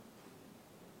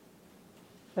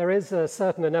there is a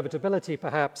certain inevitability,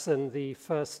 perhaps, in the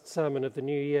first sermon of the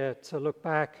new year to look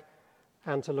back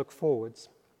and to look forwards.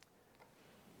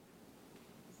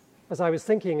 As I was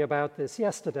thinking about this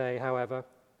yesterday, however,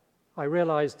 I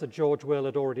realized that George Will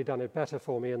had already done it better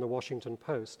for me in the Washington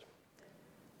Post.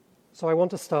 So I want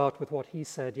to start with what he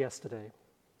said yesterday.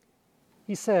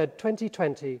 He said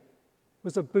 2020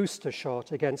 was a booster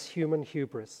shot against human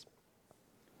hubris.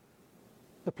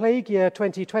 The plague year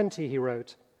 2020, he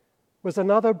wrote, was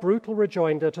another brutal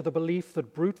rejoinder to the belief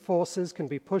that brute forces can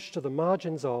be pushed to the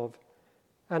margins of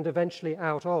and eventually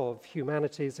out of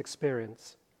humanity's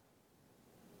experience.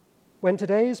 When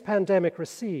today's pandemic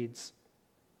recedes,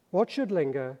 what should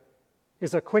linger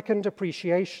is a quickened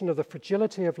appreciation of the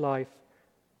fragility of life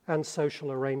and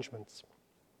social arrangements.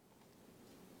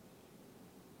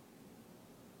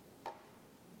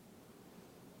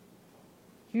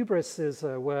 Hubris is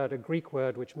a Greek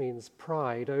word, which means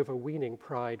pride, overweening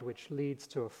pride, which leads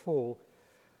to a fall.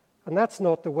 And that's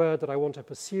not the word that I want to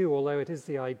pursue, although it is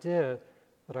the idea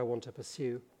that I want to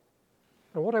pursue.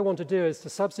 And what I want to do is to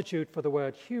substitute for the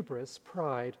word hubris,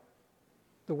 pride,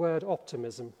 the word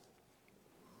optimism.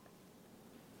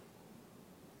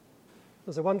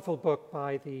 There's a wonderful book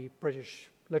by the British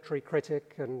literary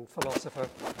critic and philosopher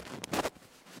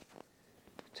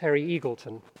Terry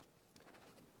Eagleton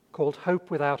called Hope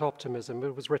Without Optimism.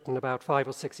 It was written about 5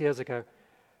 or 6 years ago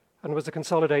and was a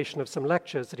consolidation of some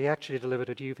lectures that he actually delivered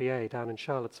at UVA down in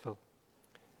Charlottesville.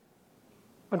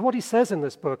 And what he says in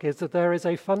this book is that there is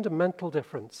a fundamental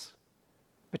difference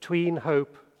between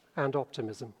hope and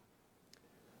optimism.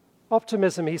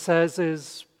 Optimism, he says,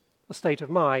 is a state of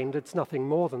mind. It's nothing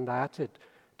more than that. It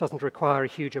doesn't require a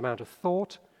huge amount of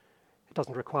thought. It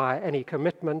doesn't require any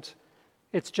commitment.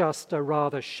 It's just a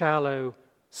rather shallow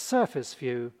surface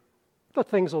view that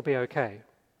things will be okay,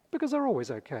 because they're always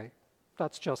okay.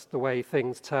 That's just the way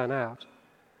things turn out.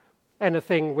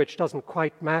 Anything which doesn't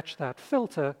quite match that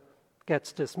filter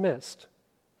gets dismissed.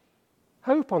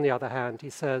 Hope, on the other hand, he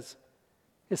says,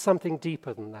 is something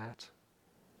deeper than that.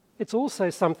 It's also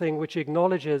something which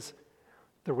acknowledges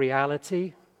the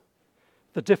reality,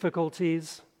 the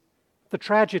difficulties, the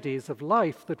tragedies of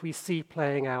life that we see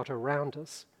playing out around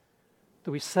us,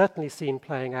 that we've certainly seen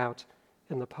playing out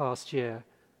in the past year,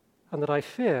 and that I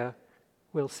fear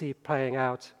we'll see playing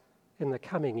out in the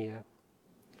coming year.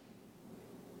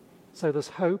 So there's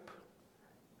hope,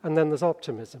 and then there's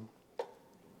optimism.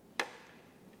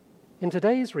 In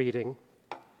today's reading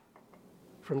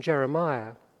from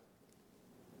Jeremiah,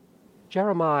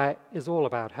 Jeremiah is all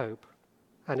about hope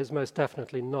and is most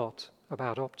definitely not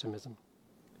about optimism.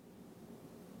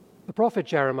 The prophet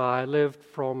Jeremiah lived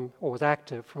from, or was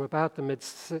active, from about the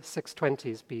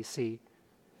mid-620s BC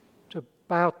to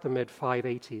about the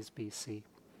mid-580s BC.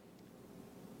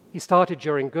 He started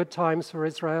during good times for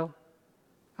Israel,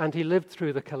 and he lived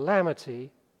through the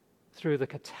calamity, through the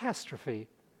catastrophe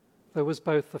that was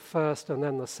both the first and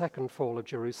then the second fall of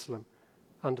Jerusalem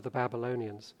under the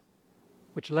Babylonians,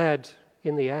 which led,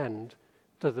 in the end,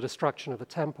 to the destruction of the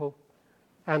temple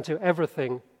and to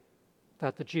everything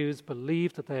that the Jews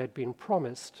believed that they had been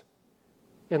promised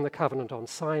in the covenant on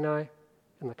Sinai,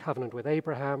 in the covenant with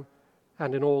Abraham,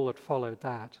 and in all that followed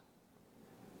that.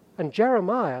 And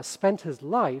Jeremiah spent his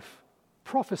life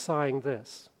prophesying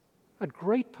this at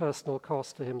great personal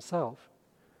cost to himself.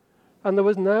 And there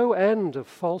was no end of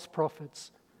false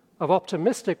prophets, of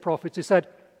optimistic prophets who said,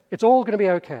 it's all going to be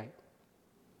okay.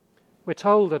 We're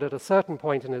told that at a certain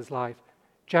point in his life,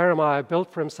 Jeremiah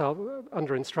built for himself,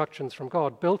 under instructions from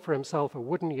God, built for himself a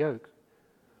wooden yoke.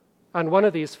 And one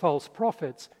of these false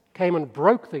prophets came and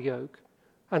broke the yoke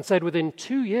and said, within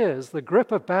 2 years, the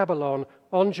grip of Babylon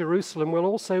on Jerusalem will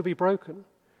also be broken.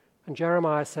 And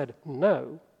Jeremiah said,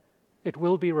 no, it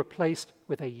will be replaced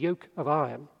with a yoke of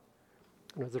iron.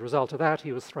 And as a result of that,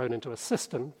 he was thrown into a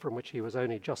cistern from which he was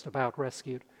only just about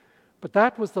rescued. But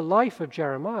that was the life of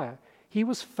Jeremiah. He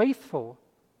was faithful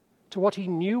to what he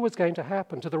knew was going to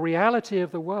happen, to the reality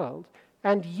of the world.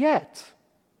 And yet,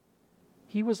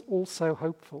 he was also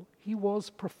hopeful. He was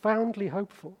profoundly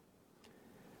hopeful.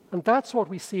 And that's what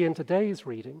we see in today's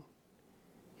reading.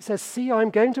 He says, see, I'm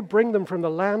going to bring them from the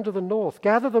land of the north,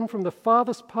 gather them from the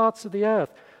farthest parts of the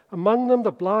earth, among them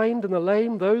the blind and the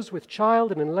lame, those with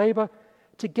child and in labor,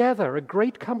 together a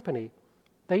great company.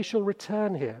 They shall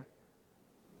return here.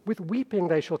 With weeping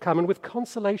they shall come, and with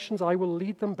consolations I will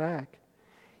lead them back.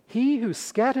 He who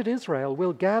scattered Israel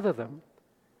will gather them,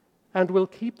 and will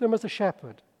keep them as a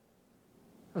shepherd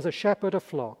a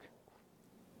flock.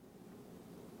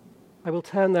 I will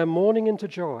turn their mourning into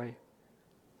joy.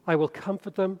 I will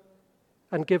comfort them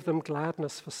and give them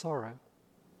gladness for sorrow.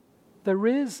 There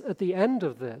is, at the end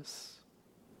of this,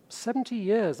 70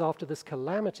 years after this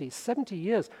calamity, 70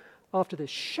 years after this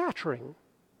shattering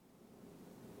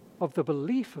of the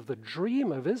belief of the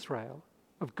dream of Israel,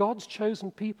 of God's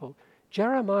chosen people,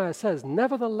 Jeremiah says,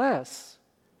 nevertheless,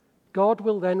 God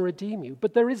will then redeem you.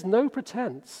 But there is no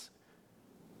pretense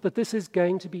that this is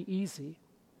going to be easy.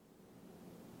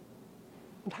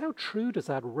 And how true does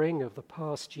that ring of the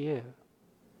past year?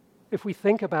 If we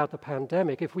think about the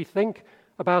pandemic, if we think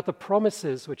about the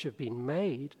promises which have been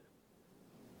made,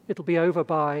 it'll be over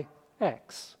by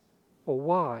X or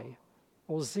Y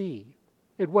or Z.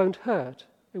 It won't hurt.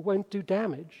 It won't do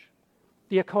damage.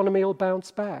 The economy will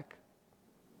bounce back.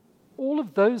 All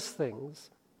of those things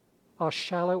are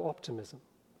shallow optimism.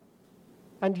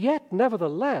 And yet,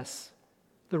 nevertheless,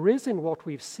 there is in what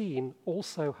we've seen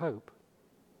also hope.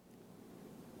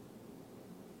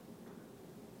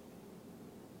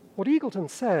 What Eagleton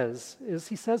says is,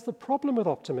 he says the problem with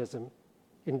optimism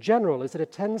in general is that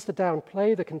it tends to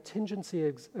downplay the contingency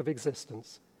of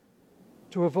existence,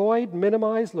 to avoid,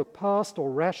 minimize, look past, or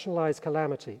rationalize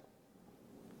calamity.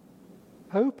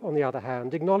 Hope, on the other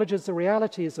hand, acknowledges the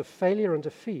realities of failure and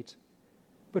defeat,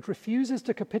 but refuses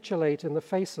to capitulate in the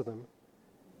face of them,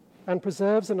 and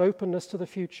preserves an openness to the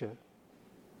future.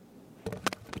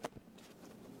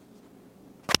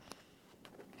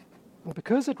 And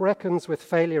because it reckons with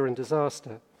failure and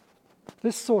disaster,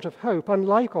 this sort of hope,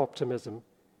 unlike optimism,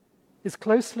 is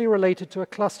closely related to a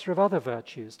cluster of other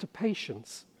virtues, to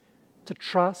patience, to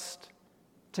trust,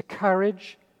 to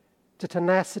courage, to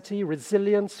tenacity,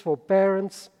 resilience,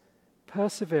 forbearance,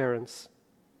 perseverance,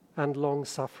 and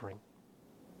long-suffering.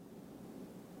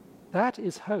 That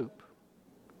is hope.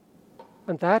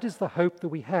 And that is the hope that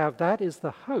we have. That is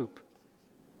the hope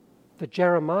that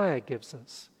Jeremiah gives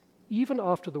us, even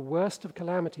after the worst of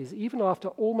calamities, even after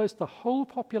almost the whole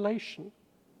population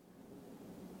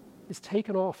is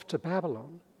taken off to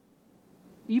Babylon,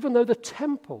 even though the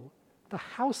temple, the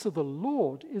house of the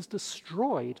Lord, is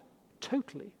destroyed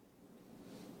totally.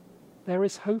 There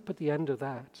is hope at the end of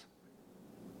that.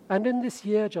 And in this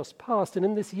year just past, and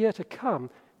in this year to come,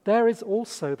 there is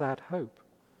also that hope.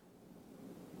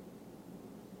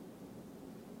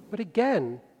 But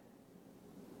again,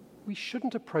 we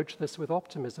shouldn't approach this with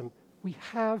optimism. We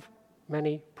have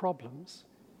many problems.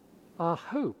 Our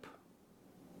hope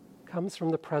comes from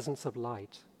the presence of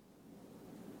light.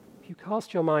 If you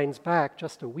cast your minds back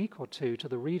just a week or two to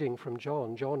the reading from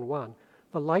John 1,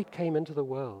 the light came into the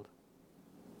world.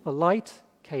 The light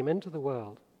came into the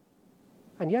world.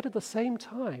 And yet at the same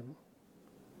time,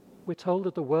 we're told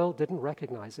that the world didn't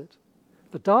recognize it.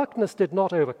 The darkness did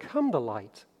not overcome the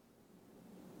light,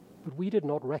 but we did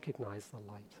not recognize the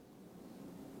light.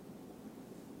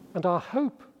 And our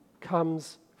hope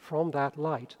comes from that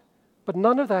light. But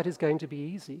none of that is going to be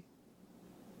easy.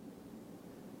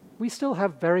 We still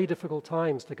have very difficult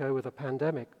times to go with a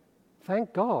pandemic.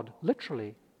 Thank God,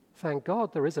 literally, thank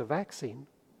God there is a vaccine.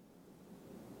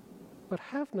 But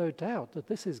have no doubt that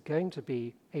this is going to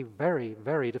be a very,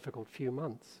 very difficult few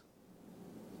months.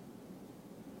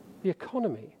 The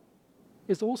economy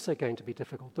is also going to be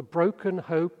difficult. The broken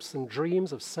hopes and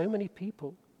dreams of so many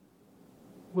people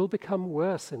will become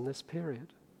worse in this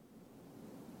period.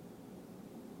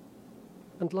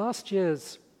 And last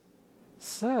year's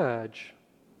surge,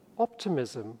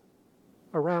 optimism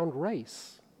around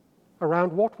race,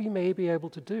 around what we may be able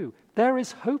to do, there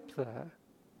is hope there.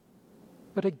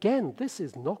 But again, this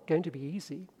is not going to be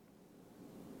easy.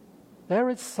 There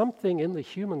is something in the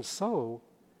human soul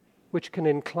which can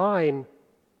incline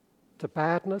to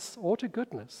badness or to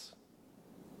goodness.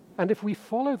 And if we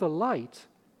follow the light,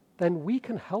 then we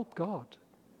can help God.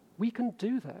 We can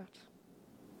do that.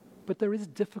 But there is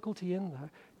difficulty in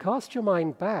there. Cast your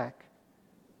mind back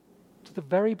to the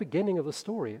very beginning of the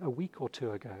story, a week or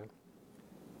two ago,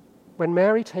 when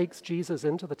Mary takes Jesus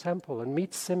into the temple and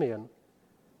meets Simeon.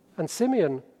 And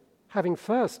Simeon, having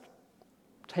first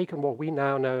taken what we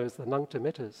now know as the Nunc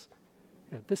Dimittis,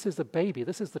 this is the baby,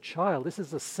 this is the child, this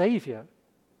is the Savior,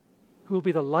 who will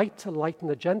be the light to lighten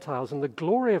the Gentiles and the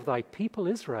glory of thy people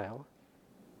Israel.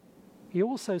 He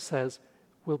also says,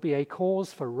 will be a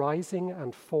cause for rising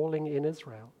and falling in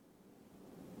Israel.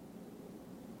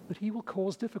 That he will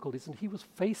cause difficulties and he will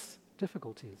face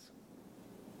difficulties.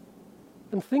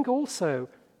 And think also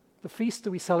the feast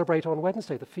that we celebrate on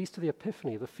Wednesday, the Feast of the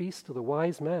Epiphany, the Feast of the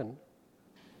Wise Men.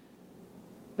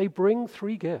 They bring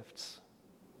 3 gifts.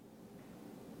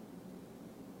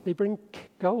 They bring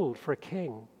gold for a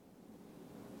king.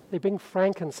 They bring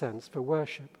frankincense for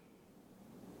worship.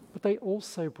 But they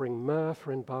also bring myrrh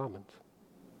for embalmment.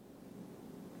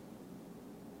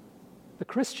 The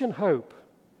Christian hope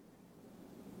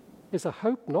is a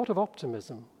hope not of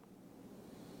optimism,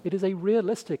 It is a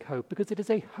realistic hope because it is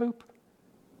a hope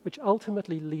which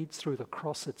ultimately leads through the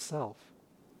cross itself.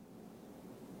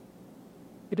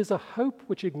 It is a hope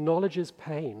which acknowledges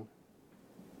pain.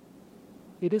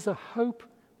 It is a hope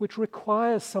which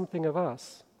requires something of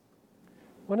us.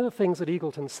 One of the things that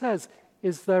Eagleton says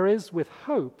is there is, with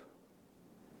hope,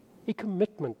 a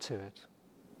commitment to it.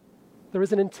 There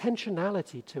is an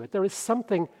intentionality to it. There is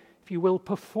something, if you will,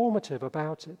 performative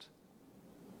about it.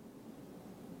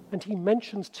 And he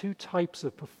mentions two types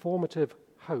of performative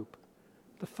hope.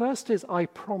 The first is I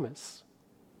promise.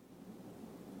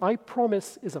 I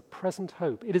promise is a present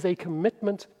hope. It is a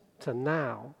commitment to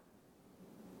now.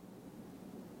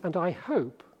 And I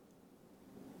hope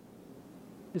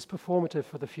is performative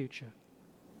for the future.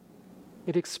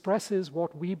 It expresses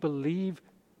what we believe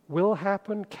will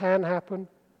happen, can happen,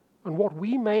 and what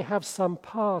we may have some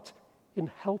part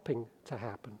in helping to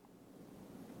happen.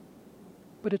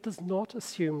 But it does not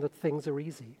assume that things are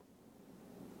easy.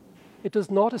 It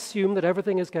does not assume that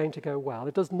everything is going to go well.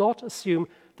 It does not assume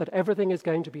that everything is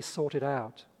going to be sorted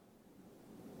out.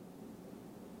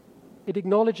 It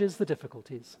acknowledges the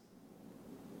difficulties.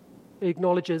 It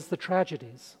acknowledges the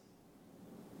tragedies.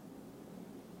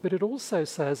 But it also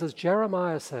says, as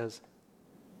Jeremiah says,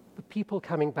 the people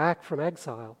coming back from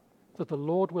exile, that the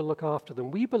Lord will look after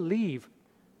them. We believe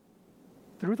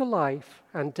through the life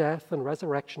and death and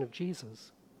resurrection of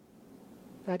Jesus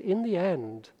that in the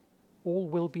end, all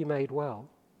will be made well.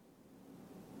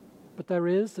 But there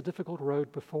is the difficult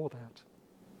road before that.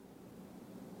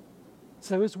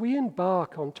 So as we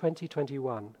embark on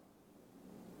 2021,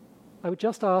 I would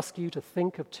just ask you to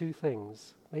think of two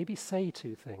things, maybe say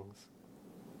two things.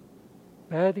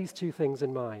 Bear these two things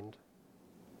in mind.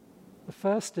 The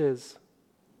first is,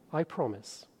 I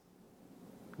promise,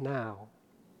 now,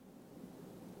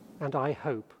 and I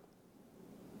hope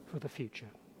for the future.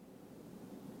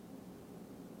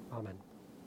 Amen.